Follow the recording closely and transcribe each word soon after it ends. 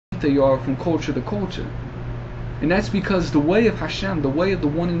different they are from culture to culture. And that's because the way of Hashem, the way of the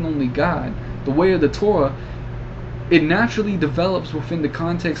one and only God, the way of the Torah, it naturally develops within the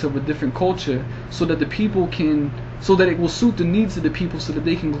context of a different culture, so that the people can, so that it will suit the needs of the people, so that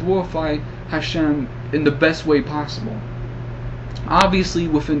they can glorify Hashem in the best way possible. Obviously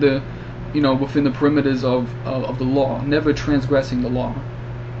within the, within the perimeters of the law, never transgressing the law.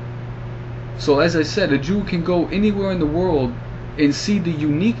 So as I said, a Jew can go anywhere in the world and see the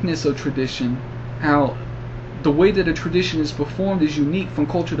uniqueness of tradition, how the way that a tradition is performed is unique from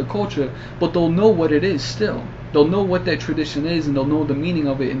culture to culture, but they'll know what it is still. They'll know what that tradition is, and they'll know the meaning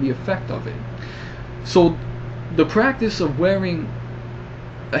of it and the effect of it. So the practice of wearing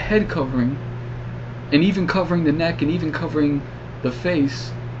a head covering, and even covering the neck, and even covering the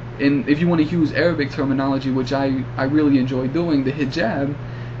face, and if you want to use Arabic terminology, which I really enjoy doing, the hijab,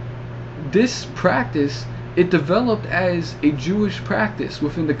 this practice, it developed as a Jewish practice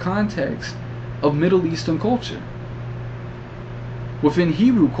within the context of Middle Eastern culture, within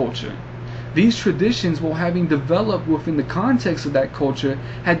Hebrew culture. These traditions, while having developed within the context of that culture,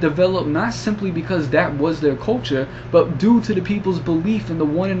 had developed not simply because that was their culture, but due to the people's belief in the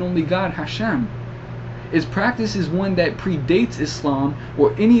one and only God, Hashem. Its practice is one that predates Islam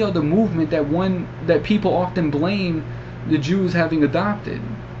or any other movement that people often blame the Jews having adopted.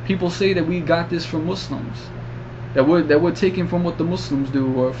 People say that we got this from Muslims, that we're taken from what the Muslims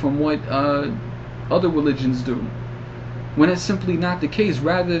do or from what other religions do, when it's simply not the case.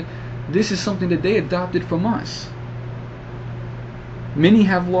 Rather, this is something that they adopted from us. Many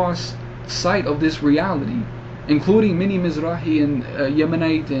have lost sight of this reality, including many Mizrahi and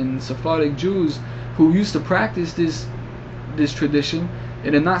Yemenite and Sephardic Jews who used to practice this tradition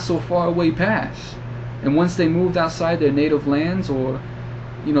in a not so far away past. And once they moved outside their native lands, or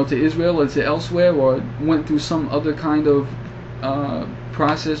to Israel or to elsewhere, or went through some other kind of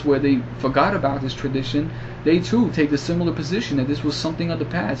process where they forgot about this tradition, they too take a similar position that this was something of the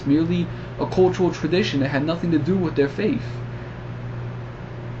past, merely a cultural tradition that had nothing to do with their faith.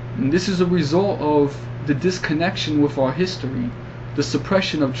 And this is a result of the disconnection with our history, the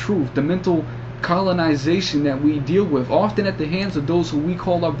suppression of truth, the mental colonization that we deal with, often at the hands of those who we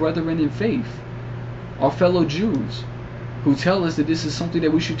call our brethren in faith, our fellow Jews, who tell us that this is something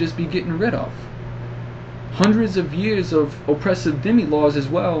that we should just be getting rid of. Hundreds of years of oppressive demi-laws as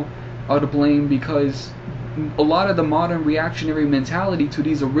well are to blame, because a lot of the modern reactionary mentality to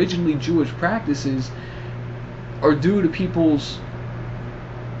these originally Jewish practices are due to people's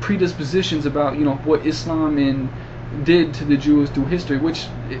predispositions about what Islam did to the Jews through history. Which,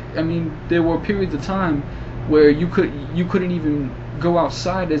 I mean, there were periods of time where you couldn't even go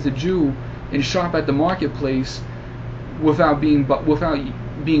outside as a Jew and shop at the marketplace without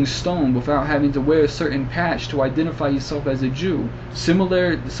being stoned, without having to wear a certain patch to identify yourself as a Jew.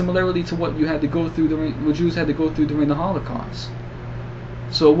 Similarly to what Jews had to go through during the Holocaust.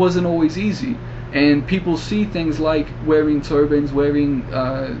 So it wasn't always easy, and people see things like wearing turbans, wearing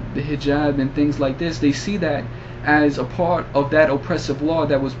the hijab, and things like this. They see that as a part of that oppressive law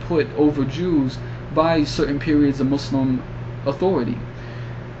that was put over Jews by certain periods of Muslim authority.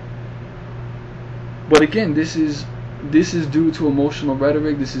 But again, this is due to emotional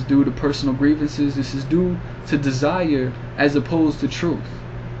rhetoric, this is due to personal grievances, this is due to desire as opposed to truth.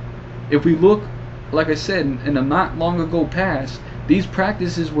 If we look, like I said, in a not long ago past, these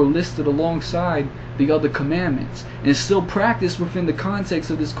practices were listed alongside the other commandments, and still practiced within the context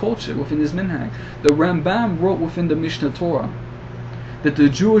of this culture, within this minhag. The Rambam wrote within the Mishnah Torah that the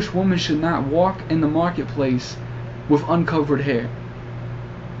Jewish woman should not walk in the marketplace with uncovered hair.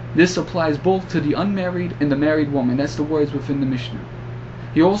 This applies both to the unmarried and the married woman. That's the words within the Mishnah.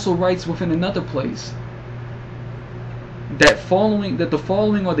 He also writes within another place that the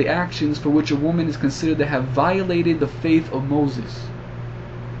following are the actions for which a woman is considered to have violated the faith of Moses.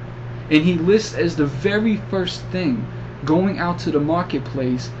 And he lists as the very first thing going out to the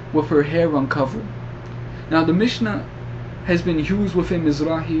marketplace with her hair uncovered. Now the Mishnah has been used within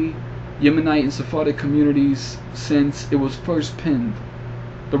Mizrahi, Yemenite, and Sephardic communities since it was first penned.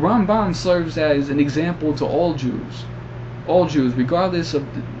 The Rambam serves as an example to all Jews, regardless of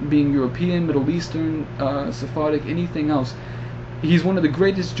being European, Middle Eastern, Sephardic, anything else. He's one of the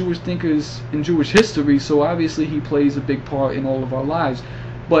greatest Jewish thinkers in Jewish history, so obviously he plays a big part in all of our lives.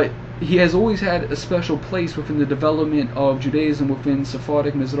 But he has always had a special place within the development of Judaism within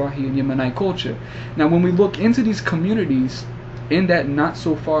Sephardic, Mizrahi, and Yemenite culture. Now when we look into these communities in that not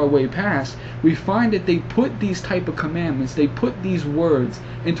so far away past, we find that they put these type of commandments, they put these words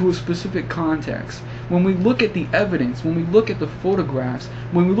into a specific context. when we look at the evidence, when we look at the photographs,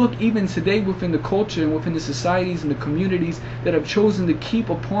 when we look even today within the culture and within the societies and the communities that have chosen to keep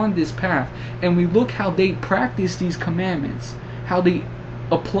upon this path, and we look how they practice these commandments, how they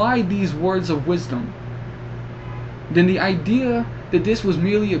apply these words of wisdom, then the idea that this was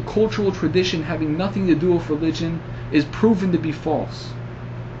merely a cultural tradition having nothing to do with religion is proven to be false.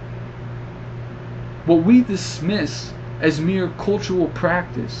 What we dismiss as mere cultural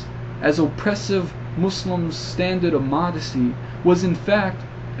practice, as oppressive Muslim standard of modesty, was in fact,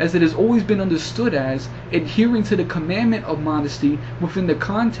 as it has always been understood as, adhering to the commandment of modesty within the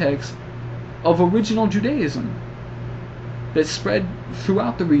context of original Judaism that spread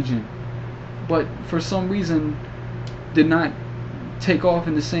throughout the region, but for some reason did not take off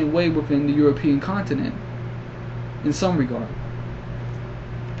in the same way within the European continent in some regard.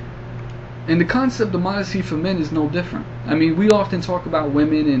 And the concept of modesty for men is no different. I mean, we often talk about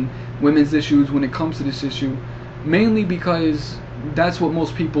women and women's issues when it comes to this issue, mainly because that's what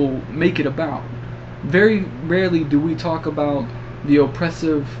most people make it about. Very rarely do we talk about the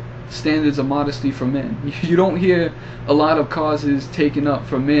oppressive standards of modesty for men. You don't hear a lot of causes taken up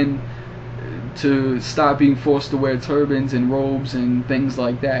for men to stop being forced to wear turbans and robes and things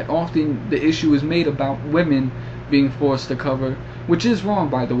like that. Often the issue is made about women being forced to cover, which is wrong,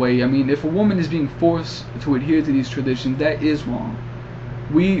 by the way. I mean, if a woman is being forced to adhere to these traditions, that is wrong.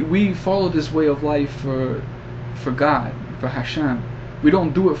 We follow this way of life for God, for Hashem. We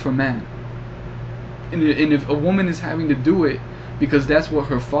don't do it for man. And if a woman is having to do it because that's what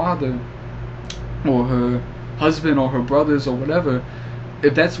her father or her husband or her brothers or whatever,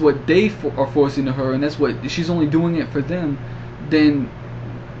 if that's what they are forcing to her and that's what she's only doing it for them, then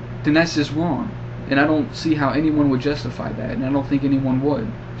that's just wrong. And I don't see how anyone would justify that, and I don't think anyone would,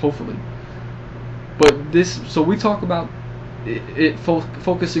 hopefully. But so we talk about it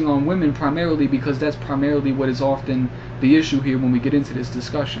focusing on women primarily because that's primarily what is often the issue here when we get into this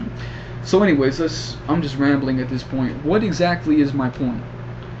discussion. So anyways, I'm just rambling at this point. What exactly is my point?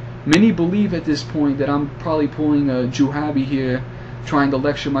 Many believe at this point that I'm probably pulling a Juhabi here, trying to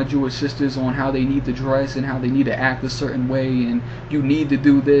lecture my Jewish sisters on how they need to dress and how they need to act a certain way, and you need to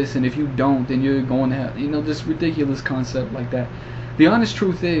do this, and if you don't, then you're going to hell. You know, this ridiculous concept like that. The honest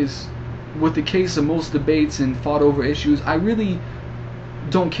truth is, with the case of most debates and fought over issues, I really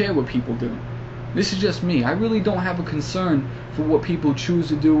don't care what people do. This is just me. I really don't have a concern for what people choose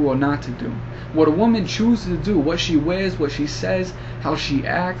to do or not to do. What a woman chooses to do, what she wears, what she says, how she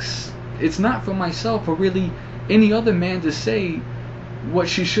acts, it's not for myself or really any other man to say what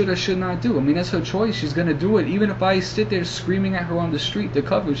she should or should not do. I mean, that's her choice. She's going to do it. Even if I sit there screaming at her on the street to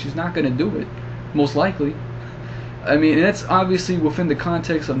cover, she's not going to do it, most likely. I mean, that's obviously within the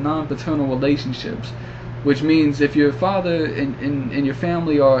context of non-paternal relationships, which means if your father and your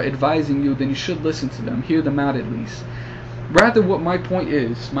family are advising you, then you should listen to them, hear them out at least. Rather, what my point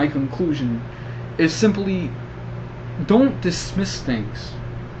is, my conclusion, is simply don't dismiss things.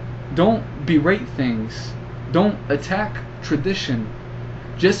 Don't berate things. Don't attack tradition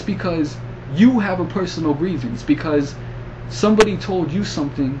just because you have a personal grievance, because somebody told you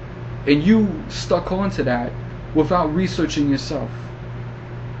something and you stuck onto that without researching yourself.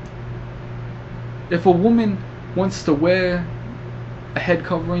 If a woman wants to wear a head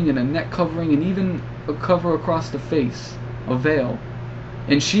covering and a neck covering and even a cover across the face, a veil,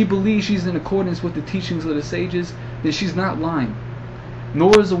 and she believes she's in accordance with the teachings of the sages, then she's not lying.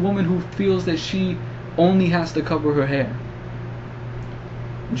 Nor is a woman who feels that she only has to cover her hair.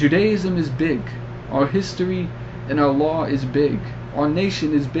 Judaism is big. Our history and our law is big. Our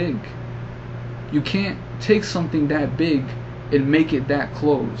nation is big. You can't take something that big and make it that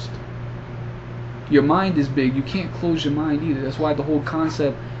closed. Your mind is big. You can't close your mind either. That's why the whole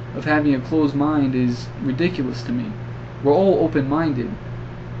concept of having a closed mind is ridiculous to me. We're all open-minded,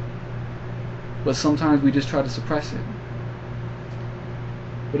 but sometimes we just try to suppress it.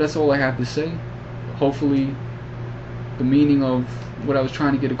 But that's all I have to say. Hopefully the meaning of what I was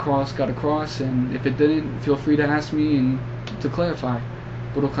trying to get across got across, and if it didn't, feel free to ask me and to clarify.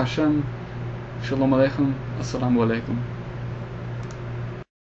 Baruch Hashem, Shalom Aleichem, Assalamu Alaikum.